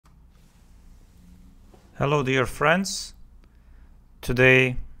Hello dear friends,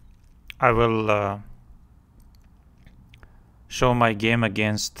 today I will show my game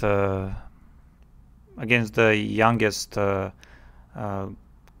against the youngest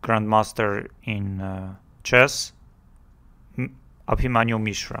grandmaster in chess, Abhimanyu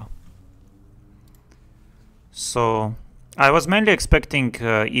Mishra. So I was mainly expecting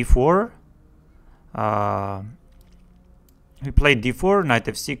e4. He played d4, knight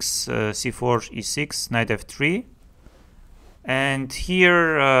f6, c4, e6, knight f3. And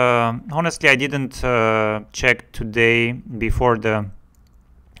here, honestly, I didn't check today before the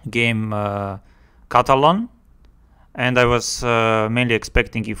game Catalan. And I was mainly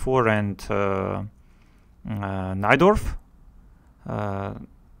expecting e4 and Najdorf.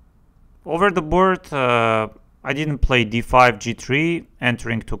 Over the board, I didn't play d5, g3.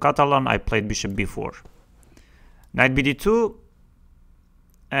 Entering to Catalan, I played bishop b4. Knight bd2,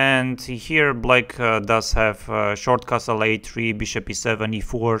 and here black does have short castle a3, bishop e7,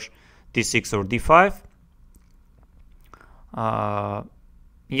 e4, d6 or d5.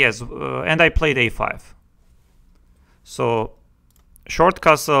 Yes, and I played a5. So short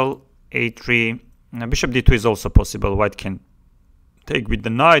castle a3, bishop d2 is also possible. White can take with the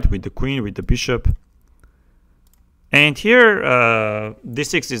knight, with the queen, with the bishop. And here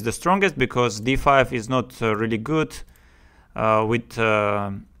d6 is the strongest because d5 is not really good with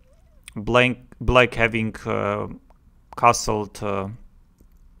black having castled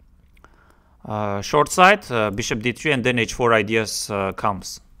short side, bishop d3, and then h4 ideas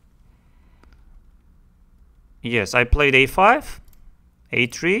comes. Yes, I played a5,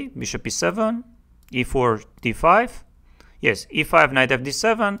 a3, bishop e7, e4, d5. Yes, e5, knight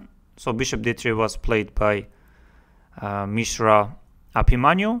fd7. So bishop d3 was played by Mishra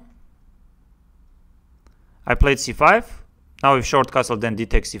Abhimanyu. I played c5. Now if short castle, then d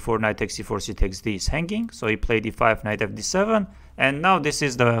takes c4, knight takes c4, c takes d is hanging. So he played e5, knight fd7. And now this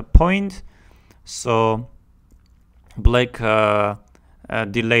is the point. So black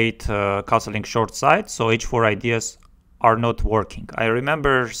delayed castling short side. So h4 ideas are not working. I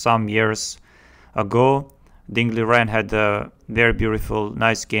remember some years ago, Ding Liren had a very beautiful,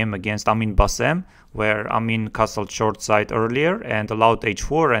 nice game against Amin Bassem, where Amin castled short side earlier and allowed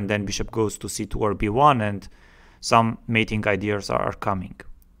h4, and then bishop goes to c2 or b1, and some mating ideas are coming.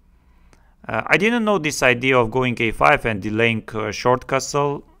 I didn't know this idea of going a5 and delaying short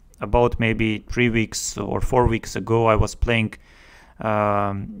castle. About maybe 3 weeks or 4 weeks ago, I was playing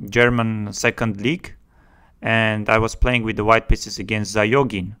German second league, and I was playing with the white pieces against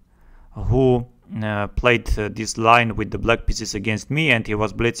Zajogin, who played this line with the black pieces against me, and he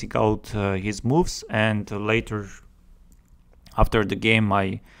was blitzing out his moves. And later, after the game,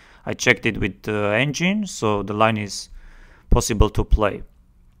 I checked it with the engine, so the line is possible to play.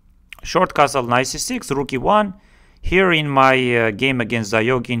 Short castle, knight c6, rook e1. Here in my game against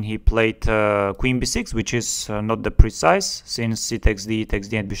Zajogin, he played queen b6, which is not the precise, since c takes d,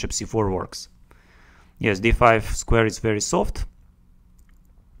 and bishop c4 works. Yes, d5 square is very soft.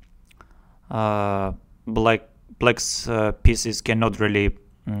 Black's pieces cannot really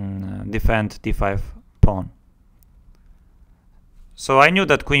defend d5 pawn. So I knew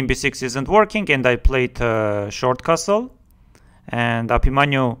that queen b6 isn't working, and I played short castle. And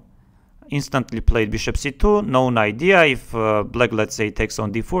Abhimanyu instantly played bishop c2. Known idea: if black, let's say, takes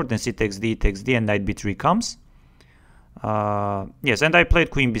on d4, then c takes d, and knight b3 comes. Yes, and I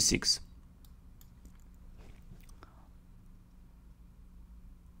played queen b6.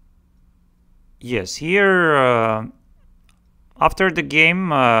 Yes, here after the game,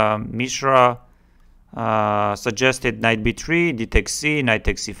 Mishra suggested knight b3, d takes c, knight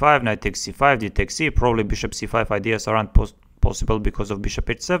takes c5, knight takes c5, d takes c. Probably bishop c5 ideas aren't possible because of bishop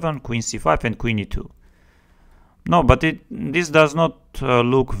h7, queen c5, and queen e2. No, but this does not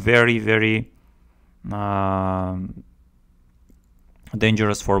look very, very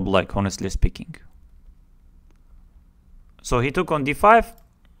dangerous for black, honestly speaking. So he took on d5.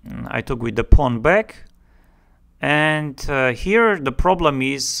 I took with the pawn back, and here the problem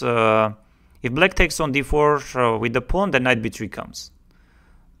is if black takes on d4 with the pawn, then knight b3 comes.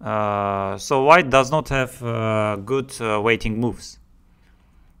 So white does not have good waiting moves.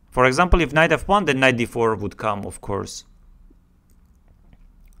 For example, if knight f1, then knight d4 would come, of course.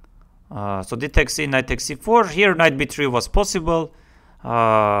 So d takes c, knight takes c4. Here knight b3 was possible.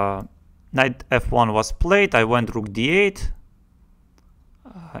 Knight f1 was played. I went rook d8.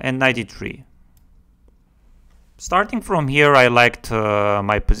 And knight e3. Starting from here, I liked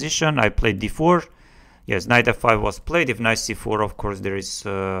my position. I played d4. Yes, knight f5 was played. If knight c4, of course, there is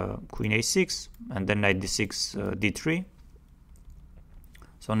queen a6, and then knight d6, d3.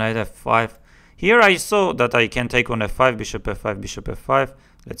 So knight f5. Here I saw that I can take on f5, bishop f5, bishop f5,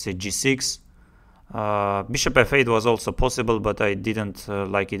 let's say g6. Bishop f8 was also possible, but I didn't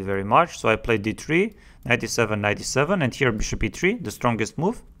like it very much, so I played d3, knight e7, knight e7, and here bishop e3, the strongest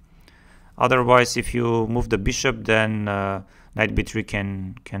move. Otherwise, if you move the bishop, then knight b3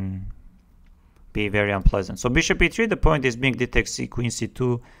 can be very unpleasant. So bishop e3, the point is being d takes c, queen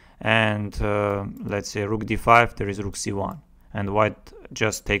c2, and let's say rook d5, there is rook c1, and white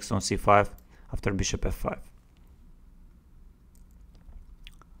just takes on c5 after bishop f5.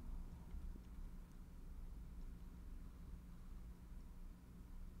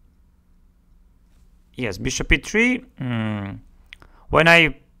 Yes, bishop e3. When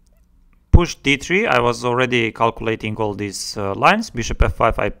I pushed d3, I was already calculating all these lines. Bishop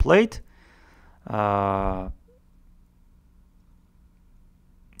f5 I played.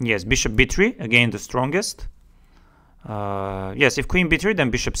 Yes, bishop b3, again the strongest. Yes, if queen b3, then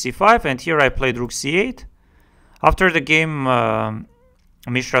bishop c5, and here I played rook c8. After the game,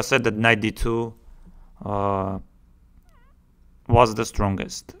 Mishra said that knight d2 was the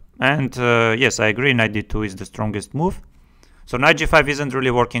strongest. And yes, I agree, knight d2 is the strongest move. So knight g5 isn't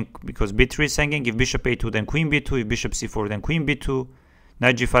really working because b3 is hanging. If bishop a2, then queen b2. If bishop c4, then queen b2.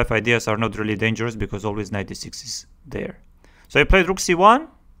 Knight g5 ideas are not really dangerous because always knight d6 is there. So I played rook c1.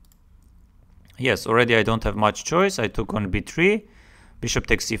 Yes, already I don't have much choice. I took on b3. Bishop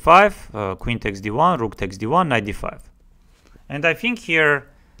takes c5. Queen takes d1. Rook takes d1. Knight d5. And I think here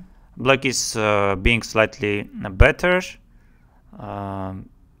black is being slightly better.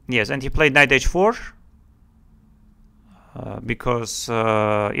 Yes, and he played knight h4 because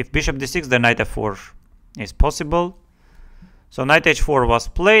if bishop d6, then knight f4 is possible. So knight h4 was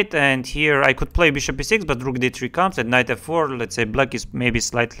played, and here I could play bishop e6, but rook d3 comes, and knight f4. Let's say black is maybe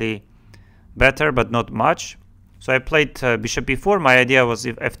slightly better, but not much. So I played bishop e4. My idea was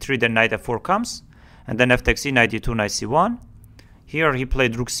if f3, then knight f4 comes, and then f takes c, knight e2, knight c1. Here he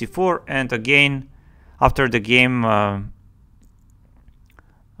played rook c4, and again, after the game,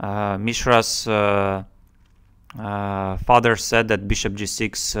 Mishra's father said that bishop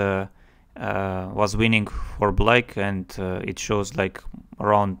g6 was winning for black, and it shows like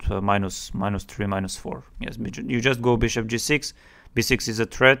around -3, -4. Yes, you just go bishop g6. b6 is a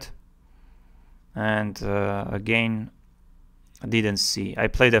threat, and again, I didn't see. I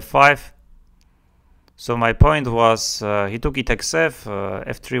played f5. So my point was he took it xf.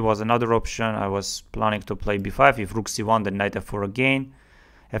 F3 was another option. I was planning to play b5. If rook c1, then knight f4 again.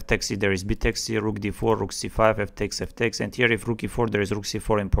 F takes c, there is b takes c, rook d4, rook c5, f takes, and here if rook e4, there is rook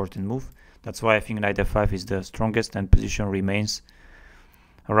c4, important move. That's why I think knight f5 is the strongest, and position remains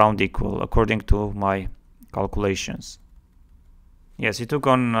around equal, according to my calculations. Yes, he took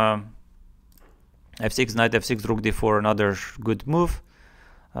on f6, knight f6, rook d4, another good move.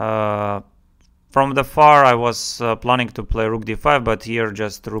 From the far, I was planning to play rook d5, but here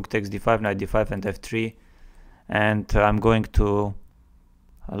just rook takes d5, knight d5, and f3, and I'm going to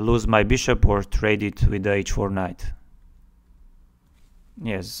lose my bishop or trade it with the h4 knight.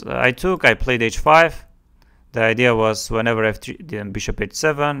 Yes, I played h5. The idea was whenever f3, then bishop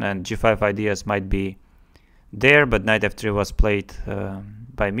h7, and g5 ideas might be there, but knight f3 was played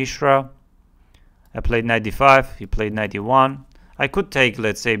by Mishra. I played knight d5, he played knight d1. I could take,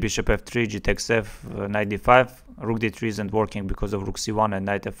 let's say, bishop f3, g takes f, knight d5. Rook d3 isn't working because of rook c1 and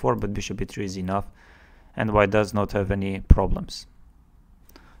knight f4, but bishop e3 is enough, and white does not have any problems.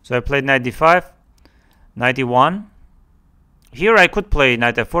 So I played knight d5, knight e1. Here I could play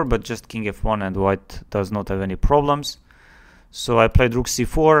knight f4, but just king f1, and white does not have any problems. So I played rook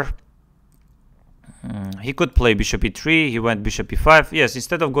c4. He could play bishop e3. He went bishop e5. Yes,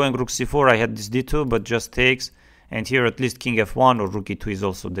 instead of going rook c4, I had this d2, but just takes. And here at least king f1 or rook e2 is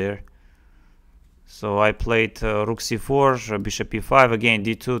also there. So I played rook c4, bishop e5. Again,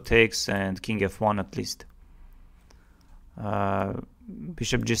 d2 takes, and king f1 at least.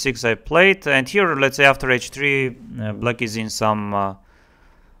 Bishop g6 I played, and here let's say after h3 black is in some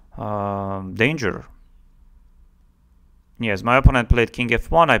danger. Yes, my opponent played king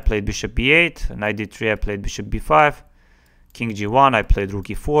f1, I played bishop b8, knight d3 I played bishop b5, king g1 I played rook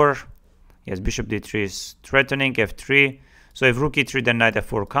e4. Yes, bishop d3 is threatening, f3. So if rook e3, then knight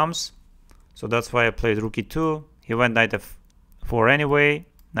f4 comes. So that's why I played rook e2. He went knight f4 anyway,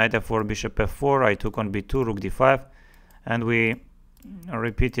 knight f4, bishop f4. I took on b2, rook d5, and we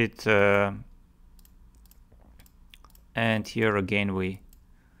repeat it, and here again we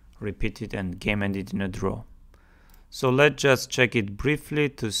repeat it, and game ended in a draw. So let's just check it briefly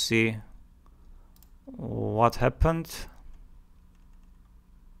to see what happened.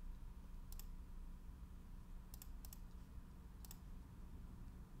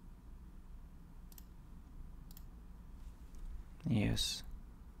 Yes.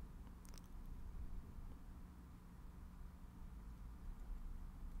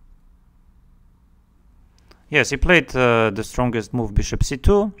 Yes, he played the strongest move, bishop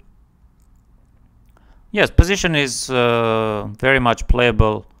c2. Yes, position is very much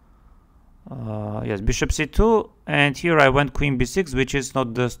playable. Yes, bishop c2, and here I went queen b6, which is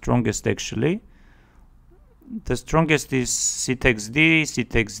not the strongest actually. The strongest is c takes d, c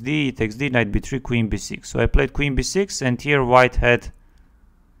takes d, e takes d, knight b3, queen b6. So I played queen b6, and here white had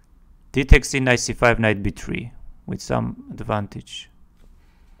d takes c, knight c5, knight b3 with some advantage.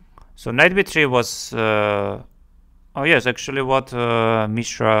 So knight b3 was, oh yes, actually what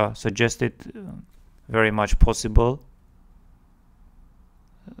Mishra suggested, very much possible.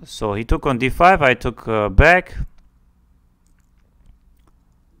 So he took on d5, I took back.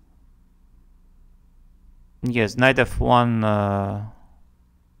 Yes, knight f1.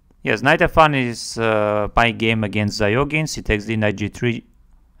 Yes, knight f1 is my game against Zajogin. He takes d, knight g3,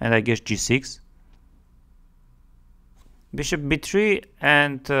 and I guess g6. Bishop b3,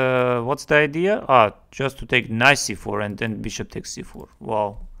 and what's the idea? Ah, just to take knight c4, and then bishop takes c4.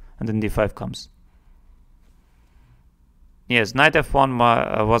 Wow, and then d5 comes. Yes, knight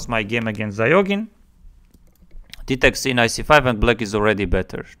f1 was my game against Zajogin. D takes c, knight c5, and black is already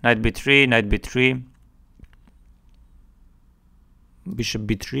better. Knight b3, knight b3. Bishop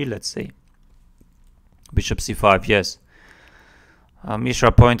b3, let's say. Bishop c5, yes.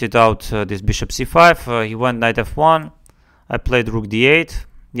 Mishra pointed out this bishop c5. He went knight f1. I played rook d8.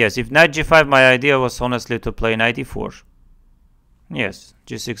 Yes, if knight g5, my idea was honestly to play knight e4. Yes,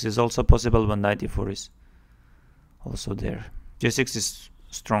 g6 is also possible when knight e4 is also there. g6 is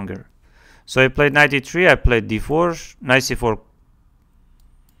stronger. So I played knight e3, I played d4, knight c4,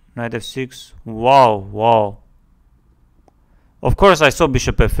 knight f6. Wow, wow. Of course, I saw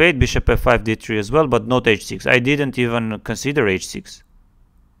bishop f8, bishop f5, d3 as well, but not h6. I didn't even consider h6.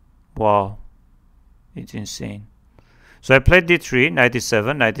 Wow, it's insane. So I played d3, knight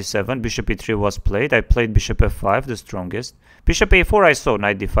e7, knight e7, bishop e3 was played. I played bishop f5, the strongest. Bishop a4 I saw,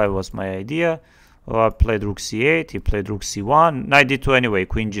 knight d5 was my idea. I played rook c8, he played rook c1, knight d2 anyway,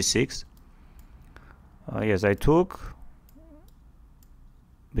 queen g6. Yes, I took.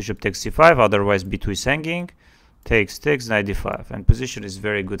 Bishop takes c5, otherwise b2 is hanging. Takes, knight d5, and position is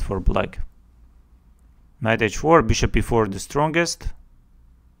very good for black. Knight h4, bishop e4 the strongest.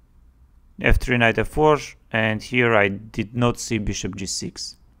 f3, knight f4, and here I did not see bishop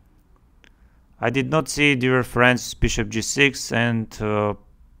g6. I did not see, dear friends, bishop g6, and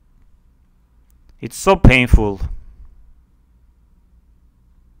it's so painful.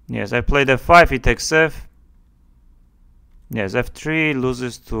 Yes, I played f5, he takes f. Yes, f3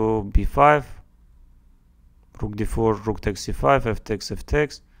 loses to b5. Rook d4, rook takes c5, f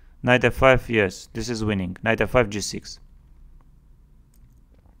takes, knight f5, yes, this is winning. Knight f5, g6.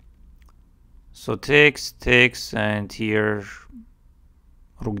 So takes, and here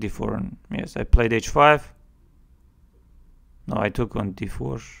rook d4, and yes, I played h5. No, I took on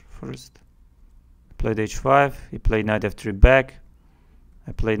d4 first. I played h5, he played knight f3 back.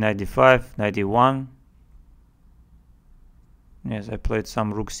 I played knight d5, knight e1. Yes, I played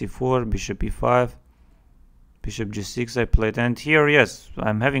some rook c4, bishop e5. Bishop g6 I played, and here, yes,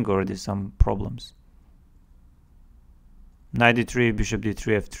 I'm having already some problems. Knight d3, bishop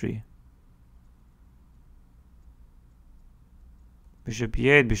d3, f3. Bishop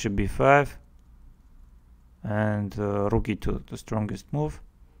e8, bishop b5, and rook e2, the strongest move.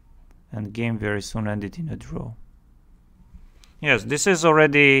 And game very soon ended in a draw. Yes, this is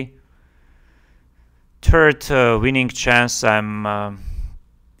already third winning chance I'm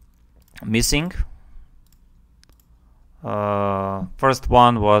missing. First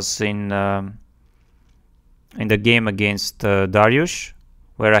one was in the game against Dariush,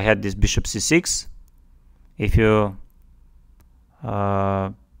 where I had this bishop c6. If you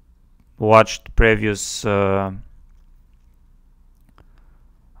watched previous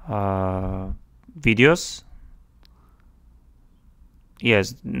videos,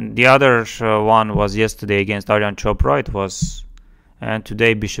 yes, the other one was yesterday against Aryan Chopra. It was, and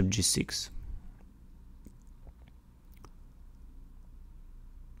today bishop g6.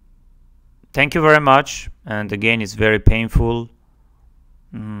 Thank you very much, and again it's very painful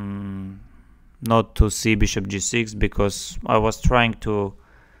not to see bishop g6, because I was trying to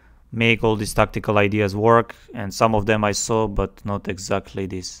make all these tactical ideas work, and some of them I saw, but not exactly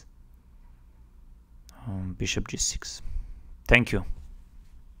this. Bishop g6. Thank you.